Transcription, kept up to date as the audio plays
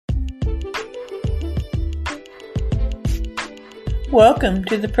Welcome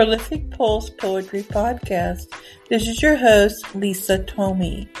to the Prolific Pulse Poetry Podcast. This is your host, Lisa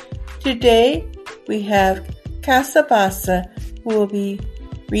Tomei. Today, we have Kasabasa, who will be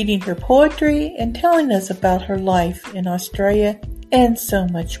reading her poetry and telling us about her life in Australia and so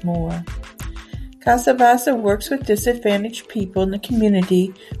much more. Kasabasa works with disadvantaged people in the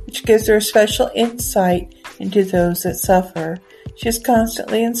community, which gives her a special insight into those that suffer. She is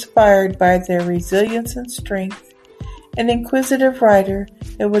constantly inspired by their resilience and strength. An inquisitive writer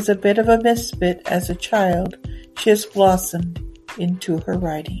that was a bit of a misfit as a child, she has blossomed into her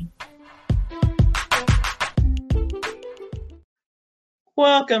writing.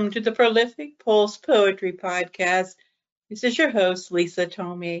 Welcome to the Prolific Pulse Poetry Podcast. This is your host, Lisa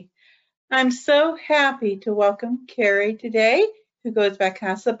Tomei. I'm so happy to welcome Carrie today, who goes by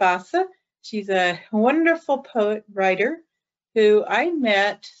Kasabasa. She's a wonderful poet writer who I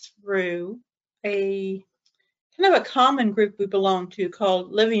met through a kind of a common group we belong to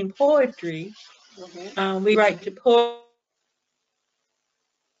called Living Poetry. We write to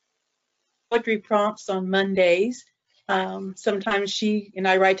poetry prompts on Mondays. Sometimes she and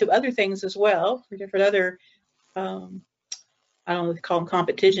I write to other things as well, for different other, I don't know, call them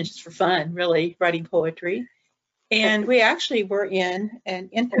competitions, just for fun, really, writing poetry. And we actually were in an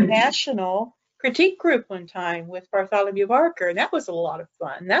international critique group one time with Bartholomew Barker, and that was a lot of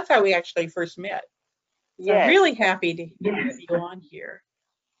fun. That's how we actually first met. So I'm really happy to have you on here.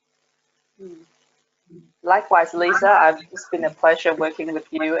 Likewise, Lisa, it's been a pleasure working with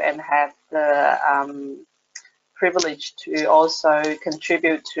you and have the privilege to also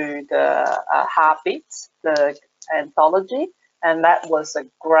contribute to the Heartbeats, the anthology. And that was a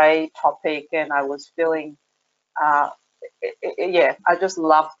great topic, and I was feeling, I just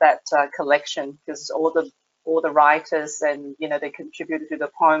loved that collection because all the writers and, you know, they contributed to the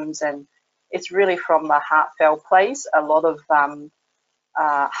poems, and it's really from a heartfelt place, a lot of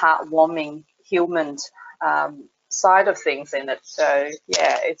heartwarming human side of things in it. So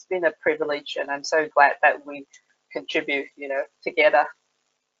yeah, it's been a privilege, and I'm so glad that we contribute, you know, together.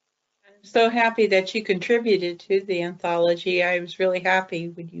 I'm so happy that you contributed to the anthology. I was really happy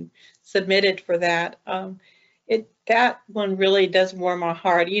when you submitted for that. That one really does warm my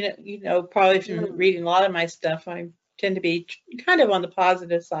heart. You know, probably from reading a lot of my stuff, I tend to be kind of on the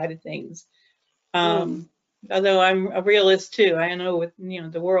positive side of things. Although I'm a realist too, I know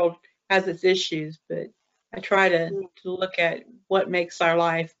the world has its issues, but I try to look at what makes our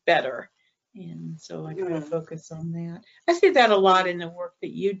life better, and so I try to focus on that. I see that a lot in the work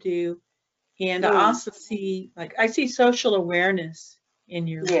that you do, and I also see social awareness in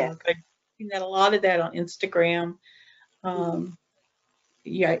your work. I've seen that a lot of that on Instagram.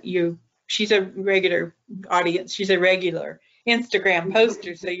 She's a regular audience. She's a regular Instagram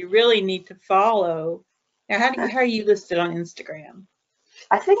poster, so you really need to follow. Now, how are you listed on Instagram?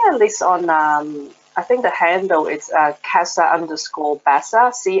 I think I list on, I think the handle is Casa_Bassa,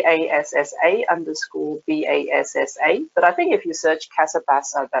 CASSA_BASSA. But I think if you search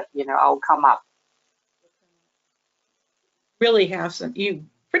Kasabasa, that, I'll come up. Really have you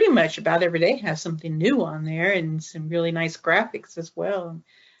pretty much about every day have something new on there, and some really nice graphics as well.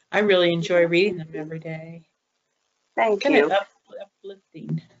 I really enjoy reading them every day. Thank you.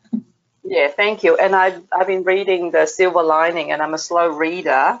 Uplifting. Yeah, thank you. And I've been reading The Silver Lining, and I'm a slow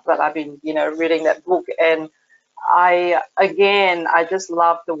reader, but I've been, reading that book. And I just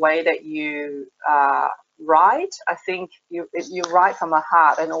love the way that you write. I think you write from a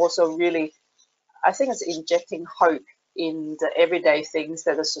heart, and also really, I think it's injecting hope in the everyday things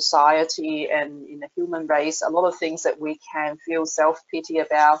that the society and in the human race, a lot of things that we can feel self-pity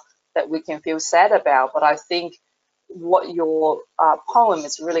about, that we can feel sad about. But I think what your poem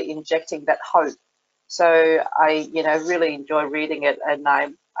is really injecting that hope. So I, really enjoy reading it, and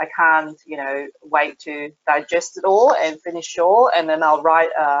I can't, wait to digest it all and finish it all, and then I'll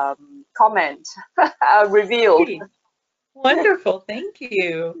write a comment, a review. Hey, wonderful, thank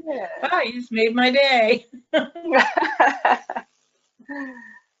you. Yeah. Wow, you just made my day.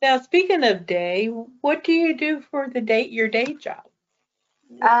 Now, speaking of day, what do you do for your day job?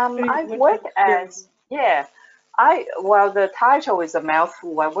 I work as, the title is a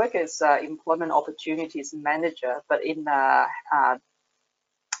mouthful. I work as Employment Opportunities Manager, but in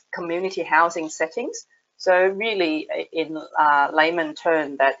community housing settings. So really, in layman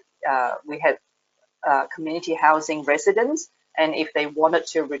term, that we had community housing residents, and if they wanted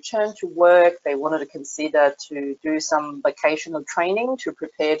to return to work, they wanted to consider to do some vocational training to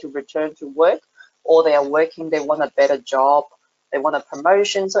prepare to return to work, or they are working, they want a better job, they want a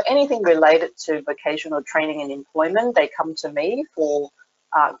promotion. So anything related to vocational training and employment, they come to me for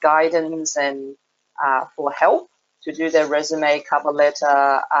guidance and for help. to do their resume, cover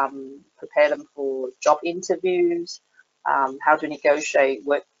letter, prepare them for job interviews, how to negotiate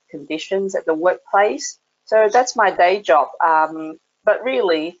work conditions at the workplace. So that's my day job. But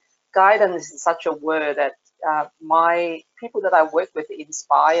really, guidance is such a word that my people that I work with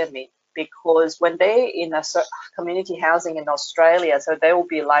inspire me, because when they're in a community housing in Australia, so they will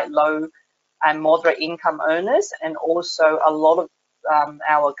be like low and moderate income earners, and also a lot of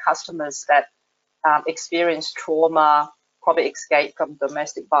our customers that experience trauma, probably escape from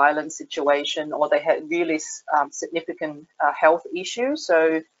domestic violence situation, or they had really significant health issues.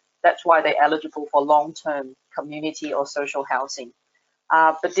 So that's why they're eligible for long-term community or social housing.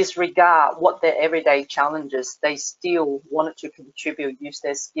 But disregard what their everyday challenges, they still wanted to contribute, use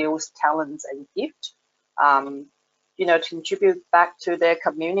their skills, talents, and gift, to contribute back to their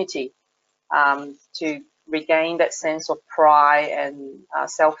community, to regain that sense of pride and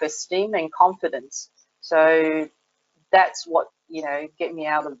self-esteem and confidence. So that's what, get me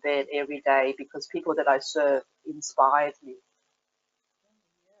out of bed every day, because people that I serve inspired me.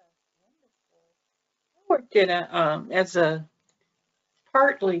 I worked in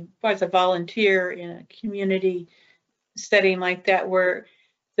partly as a volunteer in a community setting like that, where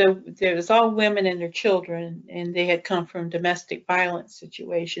there was all women and their children, and they had come from domestic violence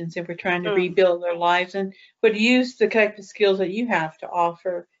situations and were trying to rebuild their lives, and would use the type of skills that you have to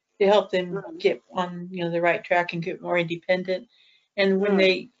offer to help them get on the right track and get more independent. And when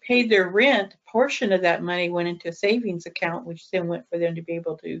they paid their rent, a portion of that money went into a savings account, which then went for them to be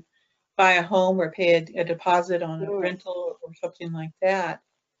able to buy a home or pay a deposit on a rental or something like that.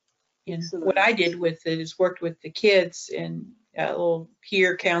 And what I did with it is worked with the kids in a little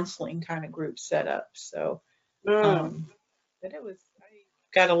peer counseling kind of group set up. So, but I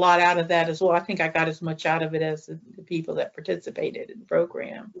got a lot out of that as well. I think I got as much out of it as the people that participated in the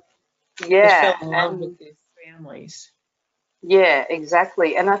program. Just fell in love with these families. Yeah,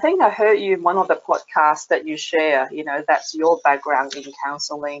 exactly. And I think I heard you in one of the podcasts that you share, that's your background in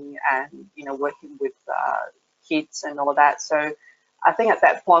counseling and, working with kids and all that. So I think at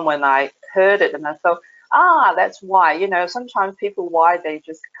that point when I heard it and I thought, that's why, sometimes people, why they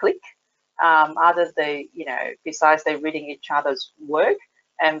just click, other they, besides they reading each other's work.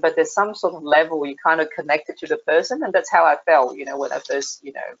 But there's some sort of level you kind of connected to the person. And that's how I felt, when I first,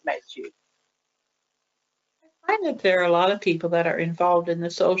 met you. I find that there are a lot of people that are involved in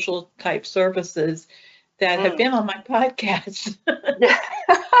the social type services that have been on my podcast. Yeah.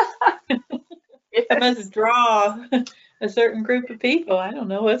 I must draw a certain group of people. I don't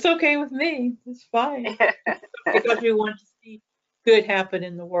know. It's okay with me. It's fine. Because we want to see good happen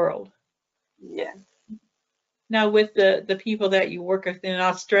in the world. Yeah. Now, with the people that you work with in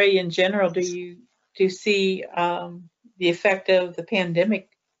Australia in general, do you see the effect of the pandemic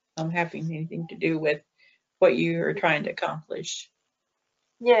having anything to do with what you are trying to accomplish?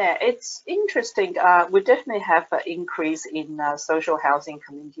 Yeah, it's interesting. We definitely have an increase in social housing,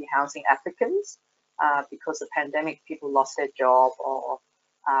 community housing applicants because of the pandemic. People lost their job, or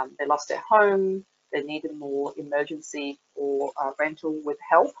they lost their home. They needed more emergency or rental with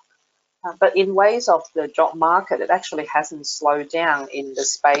help. But in ways of the job market, it actually hasn't slowed down in the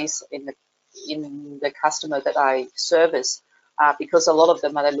space in the customer that I service. Because a lot of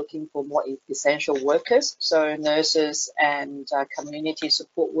them are looking for more essential workers, so nurses and community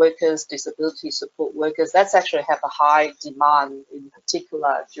support workers, disability support workers. That's actually have a high demand, in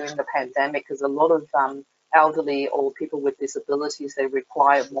particular during the pandemic, because a lot of elderly or people with disabilities, they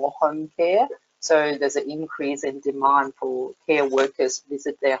require more home care. So there's an increase in demand for care workers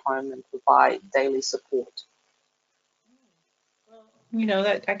visit their home and provide daily support.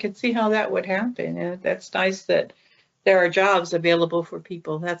 That I could see how that would happen, and that's nice that there are jobs available for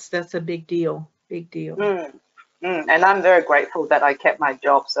people. That's a big deal. Big deal. And I'm very grateful that I kept my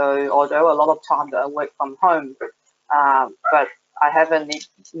job. So although a lot of time that I work from home, but I haven't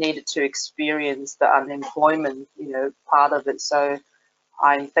needed to experience the unemployment, part of it. So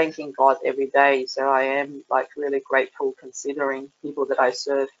I'm thanking God every day. So I am really grateful, considering people that I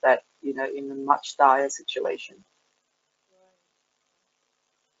serve that, in a much dire situation.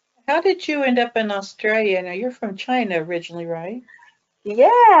 How did you end up in Australia? Now, you're from China originally, right?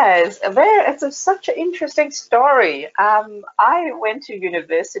 Yes, it's such an interesting story. I went to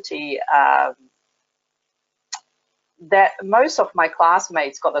university that most of my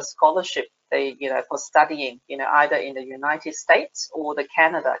classmates got a scholarship, for studying, either in the United States or the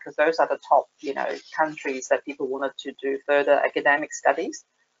Canada, because those are the top, countries that people wanted to do further academic studies.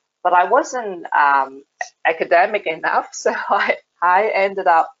 But I wasn't academic enough, so I ended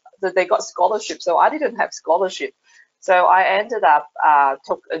up that they got scholarship, so I didn't have scholarship. So I ended up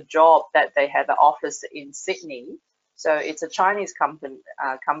took a job that they had an office in Sydney, So it's a Chinese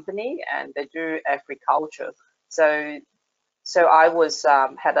company, and they do agriculture. So I was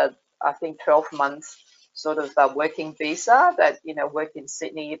had a, I think, 12 months sort of working visa that, work in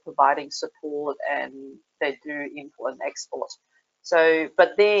Sydney providing support, and they do import and export. So,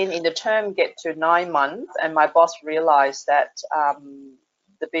 but then in the term get to 9 months, and my boss realized that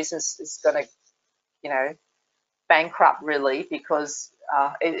the business is going to, bankrupt really, because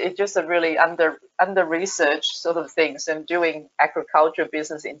it's just a really under researched sort of things, and doing agriculture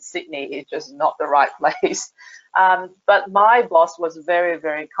business in Sydney is just not the right place. But my boss was very,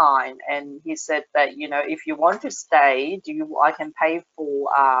 very kind, and he said that, if you want to stay, I can pay for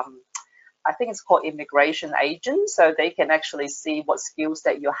I think it's called immigration agent, so they can actually see what skills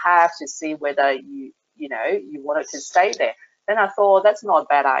that you have to see whether you wanted to stay there. Then I thought that's not a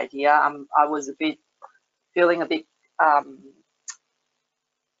bad idea. I was feeling a bit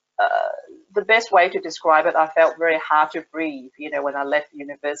the best way to describe it, I felt very hard to breathe, when I left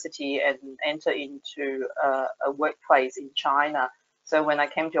university and entered into a workplace in China. So when I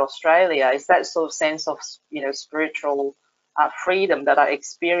came to Australia, it's that sort of sense of, spiritual freedom that I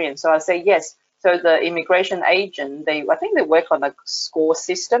experienced. So I say yes. So the immigration agent, I think they work on a score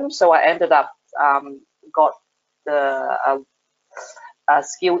system. So I ended up got the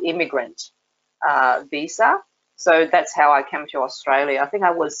skilled immigrant visa. So that's how I came to Australia. I think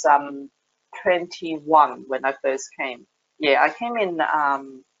I was 21 when I first came. Yeah, I came in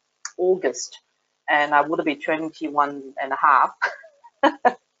August, and I would be 21 and a half.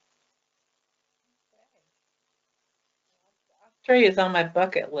 Australia is on my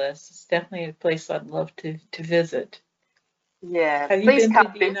bucket list. It's definitely a place I'd love to visit. Yeah, Have you please been to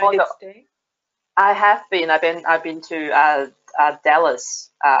come the before United States? I have been. I've been to Dallas,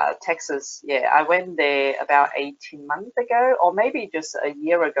 Texas. Yeah, I went there about 18 months ago, or maybe just a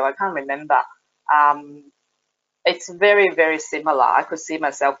year ago. I can't remember. It's very, very similar. I could see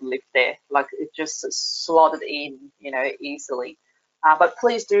myself live there. Like, it just slotted in, easily. But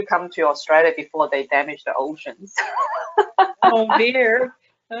please do come to Australia before they damage the oceans. Oh dear,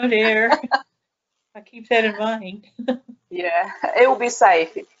 oh dear. I keep that in mind. Yeah, it will be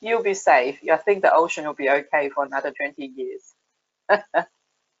safe. You'll be safe. I think the ocean will be okay for another 20 years.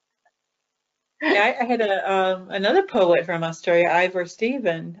 Yeah, I had another poet from Australia, Ivor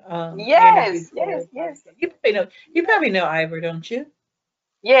Stephen. I interviewed Yes, for yes, a yes. podcast. You probably know Ivor, don't you?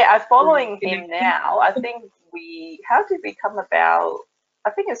 Yeah, I'm Or your following him connection. now. I think how did we come about? I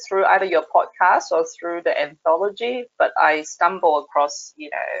think it's through either your podcast or through the anthology, but I stumbled across,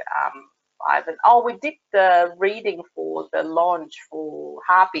 Ivan. Oh, we did the reading for the launch for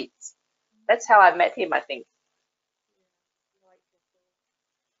Heartbeats. That's how I met him, I think.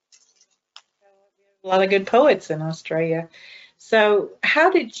 A lot of good poets in Australia. So, how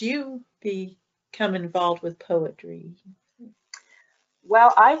did you become involved with poetry?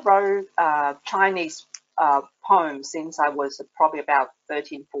 Well, I wrote Chinese poems since I was probably about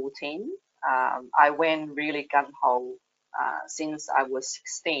 13, 14. I went really gung-ho since I was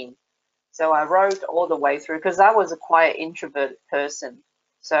 16. So I wrote all the way through because I was a quite introvert person.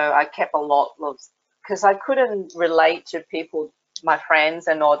 So I kept a lot of, because I couldn't relate to people, my friends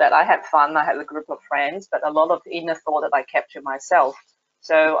and all that. I had fun, I had a group of friends, but a lot of inner thought that I kept to myself.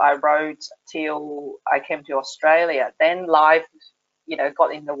 So I wrote till I came to Australia. Then life,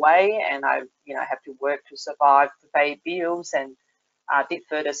 got in the way, and I, have to work to survive, to pay bills, and did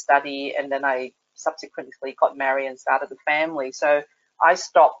further study, and then I subsequently got married and started a family. So I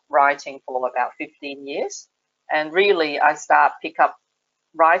stopped writing for about 15 years, and really I pick up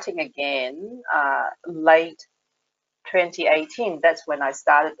writing again late 2018. That's when I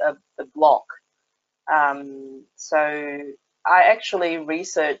started the blog. So I actually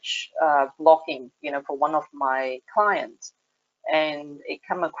research blogging, for one of my clients, and it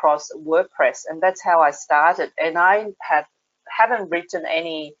come across WordPress, and that's how I started. And I haven't written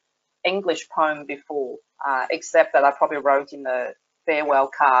any English poem before, except that I probably wrote in a farewell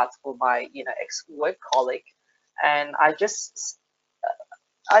card for my ex-work colleague, and I just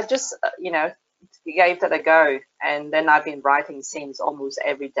gave that a go, and then I've been writing since almost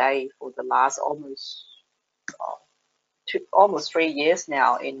every day for the last almost 3 years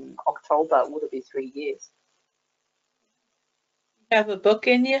now. In October would it be 3 years. You have a book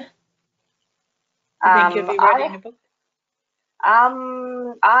in you? You think you'll be writing a book?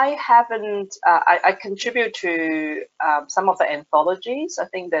 I haven't. I contribute to some of the anthologies. I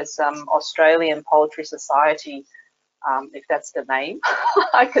think there's Australian Poetry Society, if that's the name.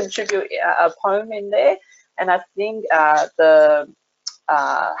 I contribute a poem in there, and I think the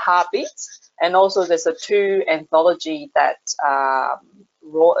Heartbeats, and also there's a 2 anthology that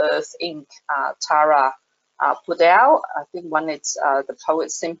Raw Earth Inc. Tara put out. I think one is the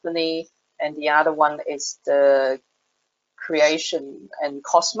Poet Symphony, and the other one is the Creation and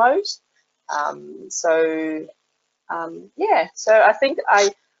Cosmos. Yeah, so I think I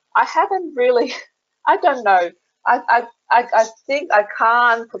haven't really, I don't know. I think I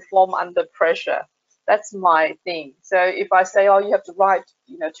can't perform under pressure. That's my thing. So if I say, oh, you have to write,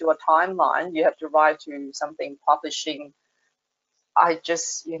 to a timeline, you have to write to something publishing, I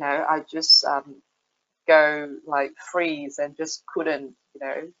just, go like freeze and just couldn't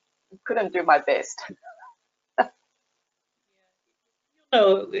do my best.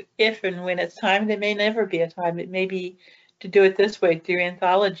 So if and when it's time, there may never be a time. It may be to do it this way through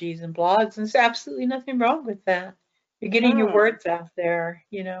anthologies and blogs, and there's absolutely nothing wrong with that. You're getting your Mm, words out there,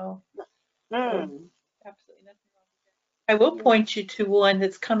 So mm, absolutely nothing wrong with that. I will mm, point you to one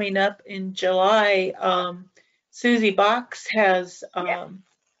that's coming up in July. Susie Box has yeah.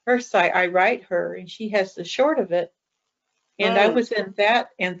 her site. I write her, and she has the short of it. And I Mm, was in that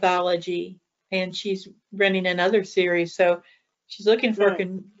anthology, and she's running another series. So she's looking for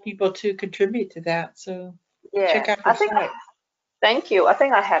mm, people to contribute to that. So yeah. check out her I think site. Thank you. I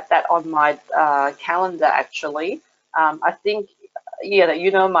think I have that on my calendar actually. I think, yeah,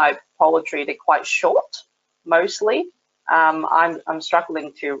 my poetry, they're quite short, mostly. I'm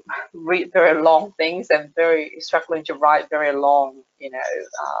struggling to read very long things and very struggling to write very long,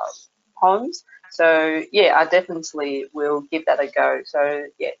 poems. So yeah, I definitely will give that a go. So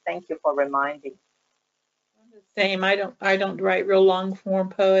yeah, thank you for reminding. Same. I don't write real long form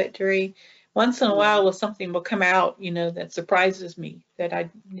poetry. Once in a Mm, while, something will come out, that surprises me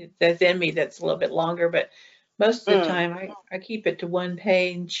that's in me that's a little bit longer. But most of the mm, time, I keep it to one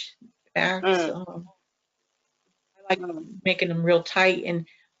page max. mm, I like mm, making them real tight and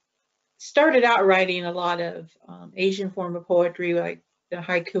started out writing a lot of Asian form of poetry, like the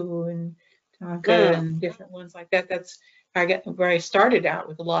haiku and tanka mm, and different ones like that. That's where I started out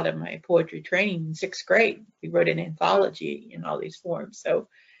with a lot of my poetry training in sixth grade. We wrote an mm, anthology in all these forms, so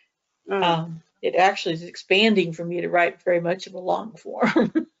mm. it actually is expanding for me to write very much of a long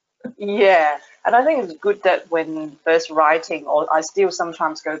form. Yeah, and I think it's good that when first writing, or I still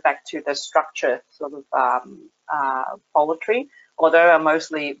sometimes go back to the structure sort of poetry, although I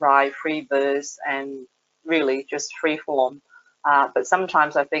mostly write free verse and really just free form. But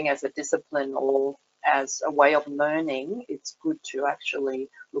sometimes I think as a discipline or as a way of learning, it's good to actually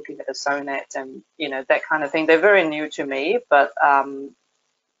looking at a sonnet and that kind of thing. They're very new to me, but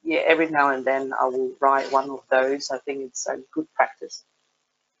yeah, every now and then I will write one of those. I think it's a good practice.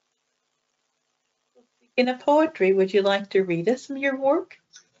 In a poetry, would you like to read us some of your work?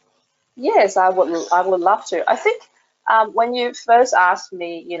 Yes, I would. I would love to. I think when you first asked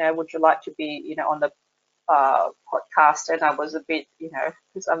me, would you like to be, on the podcast, and I was a bit,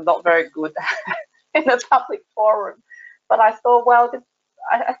 because I'm not very good in a public forum. But I thought, well,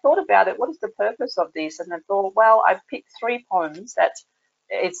 I thought about it. What is the purpose of this? And I thought, well, I picked three poems that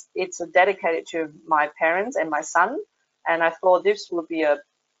it's dedicated to my parents and my son, and I thought this would be a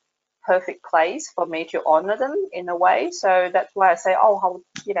perfect place for me to honor them in a way. So that's why I say, oh,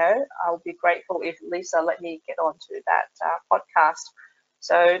 I'll be grateful if Lisa let me get onto that podcast.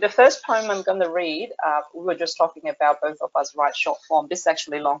 So the first poem I'm going to read, we were just talking about both of us write short form. This is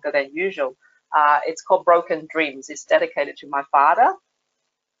actually longer than usual. It's called Broken Dreams. It's dedicated to my father.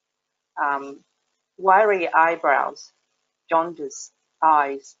 Um, Wiry eyebrows, jaundiced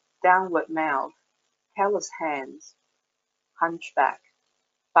eyes, downward mouth, callous hands, hunchback,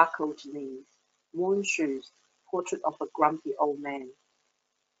 buckled knees, worn shoes, portrait of a grumpy old man.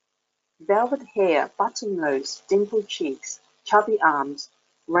 Velvet hair, button nose, dimpled cheeks, chubby arms,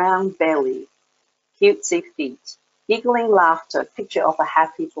 round belly, cutesy feet, giggling laughter, picture of a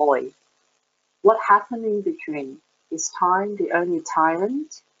happy boy. What happened in between? Is time the only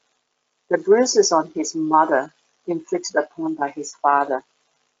tyrant? The bruises on his mother, inflicted upon by his father.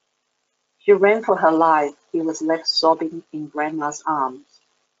 She ran for her life, he was left sobbing in grandma's arms.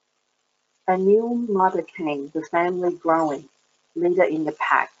 A new mother came, the family growing, leader in the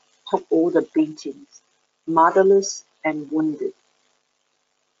pack, took all the beatings, motherless and wounded.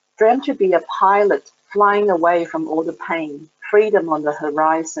 Dreamt to be a pilot, flying away from all the pain, freedom on the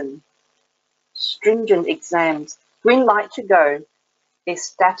horizon, stringent exams, green light to go,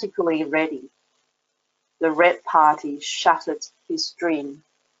 ecstatically ready. The Red Party shattered his dream.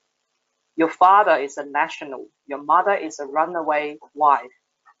 Your father is a national, your mother is a runaway wife.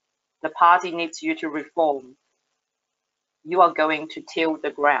 The party needs you to reform. You are going to till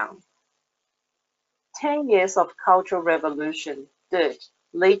the ground. 10 years of Cultural Revolution, dirt,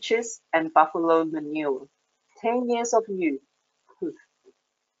 leeches, and buffalo manure. 10 years of youth, poof.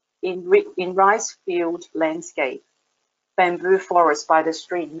 in rice field landscape, bamboo forest by the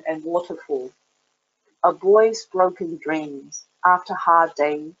stream and waterfall, a boy's broken dreams after hard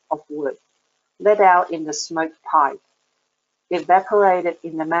day of work, let out in the smoke pipe, evaporated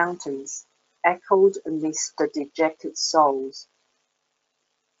in the mountains, echoed amidst the dejected souls.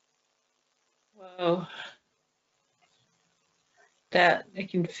 Whoa, that I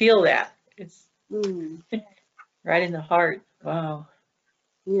can feel that. It's Mm. right in the heart. Wow.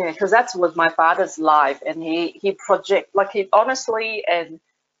 Yeah, because that's was my father's life, and he project like he honestly, and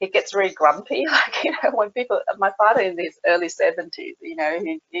he gets very grumpy. Like when people, my father in his early 70s,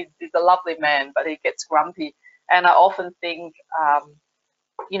 he's a lovely man, but he gets grumpy, and I often think,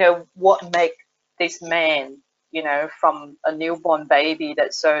 what make this man, from a newborn baby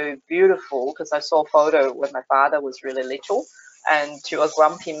that's so beautiful, because I saw a photo when my father was really little, and to a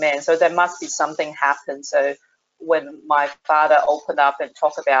grumpy man. So there must be something happen. So when my father opened up and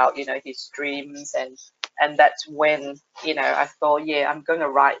talked about, his dreams, and that's when, I thought, yeah, I'm going to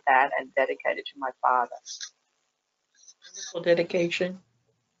write that and dedicate it to my father. Wonderful dedication.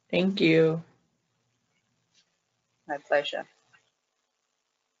 Thank you. My pleasure.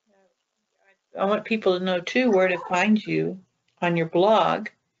 I want people to know too where to find you on your blog.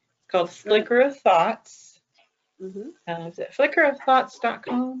 It's called Flicker of Thoughts. Mm-hmm. Is it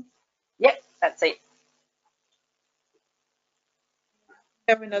flickerofthoughts.com? Yep, that's it.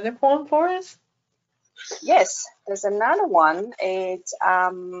 Have another poem for us? Yes, there's another one. It's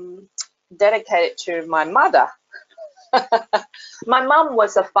dedicated to my mother. My mom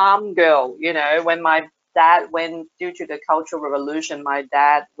was a farm girl, when my dad went, due to the Cultural Revolution, my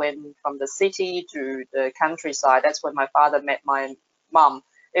dad went from the city to the countryside. That's when my father met my mom.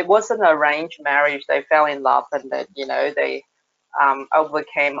 It wasn't an arranged marriage. They fell in love, and then, they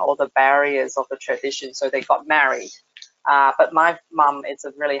overcame all the barriers of the tradition, so they got married. But my mum is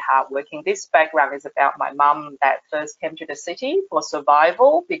a really hardworking. This background is about my mum that first came to the city for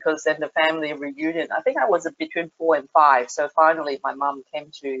survival, because then the family reunion, I think I was between 4 and 5. So finally my mum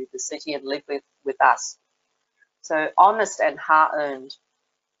came to the city and lived with us. So honest and hard-earned.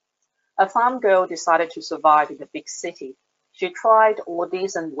 A farm girl decided to survive in a big city. She tried all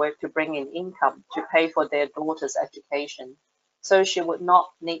decent work to bring in income to pay for their daughter's education, so she would not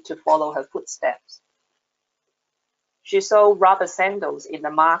need to follow her footsteps. She sold rubber sandals in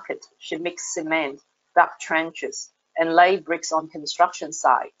the market. She mixed cement, dug trenches, and laid bricks on construction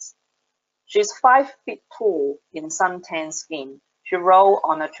sites. She's 5 feet tall in suntan skin. She rode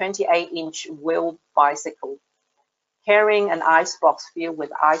on a 28-inch wheeled bicycle, carrying an icebox filled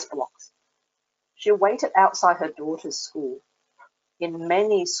with ice blocks. She waited outside her daughter's school in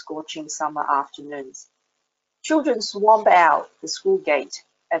many scorching summer afternoons. Children swarmed out the school gate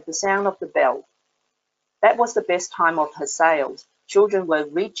at the sound of the bell. That was the best time of her sales. Children were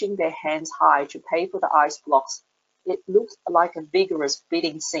reaching their hands high to pay for the ice blocks. It looked like a vigorous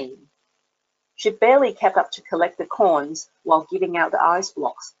bidding scene. She barely kept up to collect the coins while giving out the ice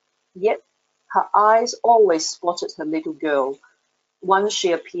blocks. Yet her eyes always spotted her little girl once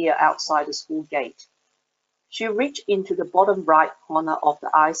she appeared outside the school gate. She reached into the bottom right corner of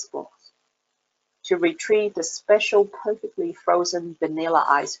the ice box to retrieve the special perfectly frozen vanilla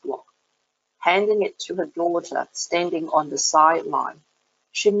ice block, handing it to her daughter standing on the sideline.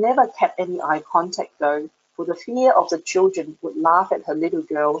 She never kept any eye contact though, for the fear of the children would laugh at her little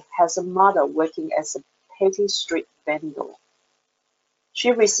girl as a mother working as a petty street vendor.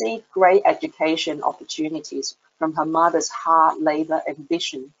 She received great education opportunities from her mother's hard labor and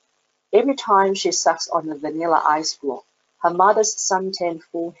vision. Every time she sucks on the vanilla ice block, her mother's suntanned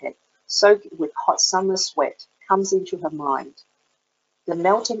forehead, soaked with hot summer sweat, comes into her mind. The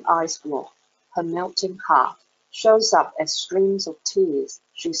melting ice block, her melting heart, shows up as streams of tears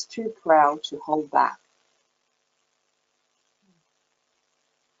she's too proud to hold back.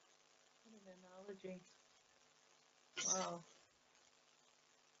 What an analogy. Wow.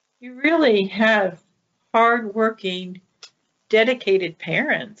 You really have hardworking, dedicated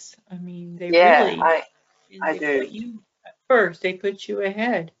parents. I mean, they Yeah, really, I they put do. you first. They put you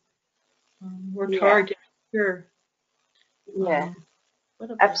ahead. Worked Yeah, hard to make sure. yeah, Wow.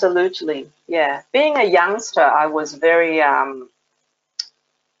 What a blessing. absolutely. Yeah. Being a youngster, I was very, how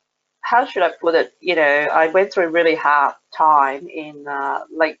should I put it? I went through a really hard time in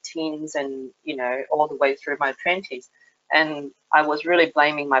late teens and, all the way through my 20s. And I was really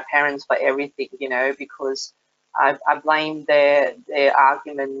blaming my parents for everything, because I blamed their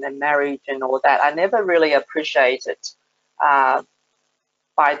argument and marriage and all that. I never really appreciated uh,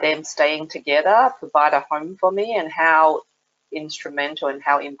 by them staying together, provide a home for me, and how instrumental and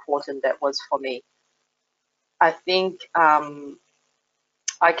how important that was for me. I think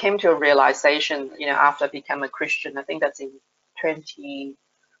I came to a realization, after I became a Christian. I think that's in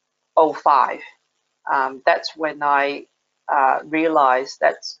 2005. That's when I realized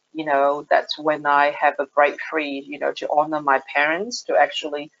that's when I have a breakthrough, to honor my parents, to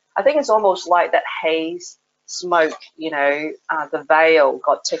actually, I think it's almost like that haze smoke, the veil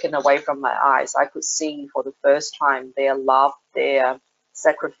got taken away from my eyes. I could see for the first time their love, their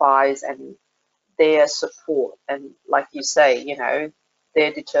sacrifice, and their support. And like you say,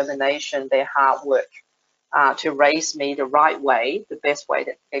 their determination, their hard work to raise me the right way, the best way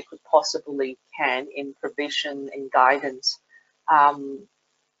that they could possibly can, in provision and guidance.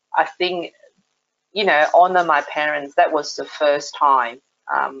 I think, honor my parents. That was the first time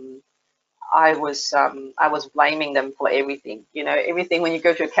I was blaming them for everything. Everything. When you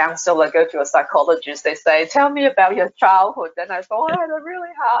go to a counselor, go to a psychologist, they say, "Tell me about your childhood." Then I thought, I had a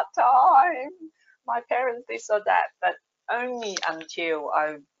really hard time. My parents this or that, but only until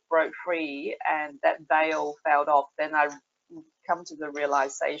I broke free and that veil fell off, then I come to the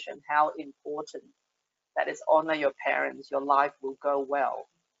realization how important that is. Honor your parents, your life will go well.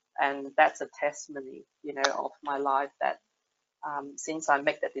 And that's a testimony, of my life, that since I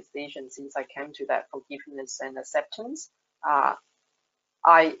make that decision, since I came to that forgiveness and acceptance, I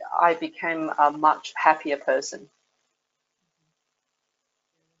became a much happier person.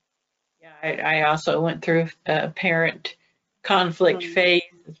 Yeah, I also went through a parent conflict phase,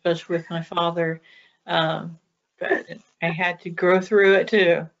 especially with my father. But I had to grow through it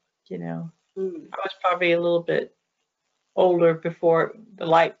too. I was probably a little bit older before the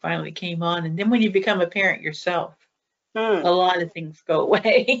light finally came on. And then when you become a parent yourself, a lot of things go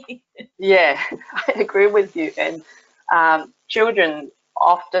away. Yeah, I agree with you. And children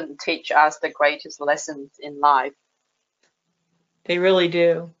often teach us the greatest lessons in life. They really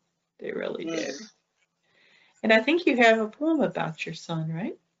do. They really do. And I think you have a poem about your son,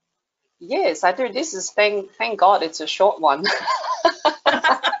 right? Yes, I do. This is, thank God, it's a short one.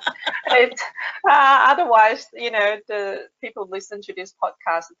 Otherwise, the people listen to this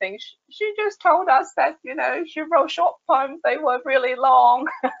podcast and think she just told us that, she wrote short poems. They were really long.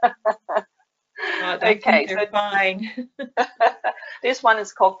 Okay, so fine. This one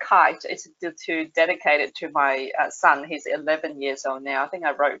is called Kite. It's dedicated to my son. He's 11 years old now. I think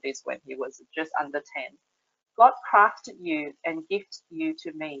I wrote this when he was just under 10. God crafted you and gifted you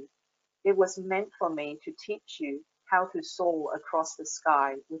to me. It was meant for me to teach you how to soar across the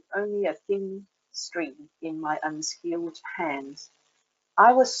sky with only a thin string in my unskilled hands.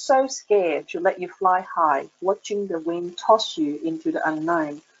 I was so scared to let you fly high, watching the wind toss you into the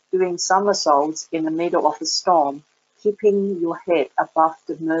unknown, doing somersaults in the middle of a storm, keeping your head above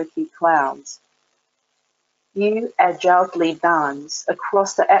the murky clouds. You agilely dance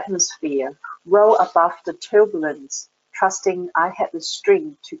across the atmosphere, roll above the turbulence, trusting I had the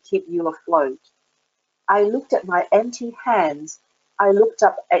strength to keep you afloat. I looked at my empty hands, I looked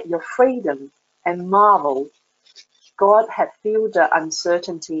up at your freedom and marveled. God had filled the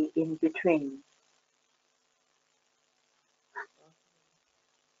uncertainty in between.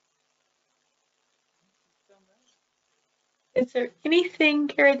 Is there anything,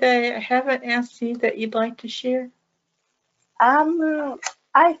 Carrie, that I haven't asked you that you'd like to share?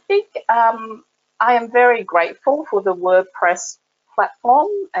 I think I am very grateful for the WordPress platform,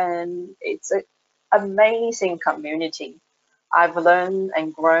 and it's an amazing community. I've learned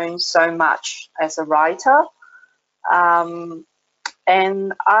and grown so much as a writer. And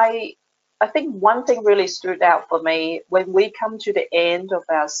I think one thing really stood out for me when we come to the end of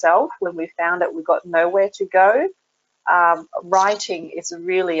ourselves, when we found that we got nowhere to go. Writing is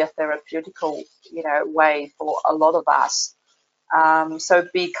really a therapeutical, way for a lot of us. So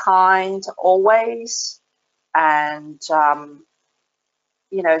be kind always, and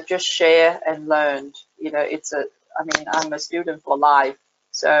just share and learn. I'm a student for life,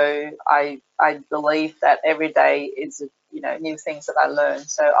 so I believe that every day is new things that I learn.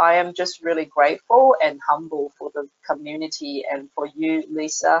 So I am just really grateful and humble for the community and for you,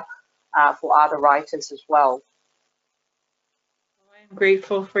 Lisa, for other writers as well. I'm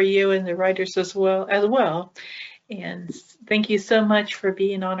grateful for you and the writers as well. And thank you so much for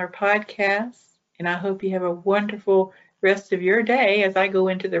being on our podcast. And I hope you have a wonderful rest of your day as I go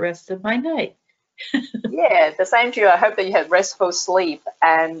into the rest of my night. Yeah, the same to you. I hope that you had restful sleep.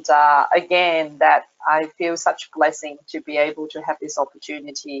 And again, that I feel such blessing to be able to have this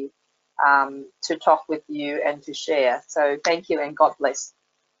opportunity to talk with you and to share. So thank you and God bless.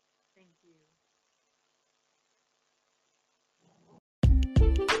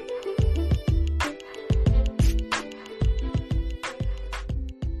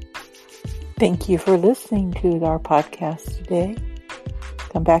 Thank you for listening to our podcast today.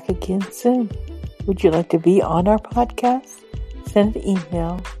 come back again soon. Would you like to be on our podcast? Send an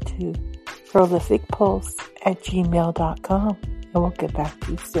email to prolificpulse@gmail.com and we'll get back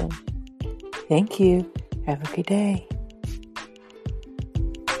to you soon. Thank you. Have a good day.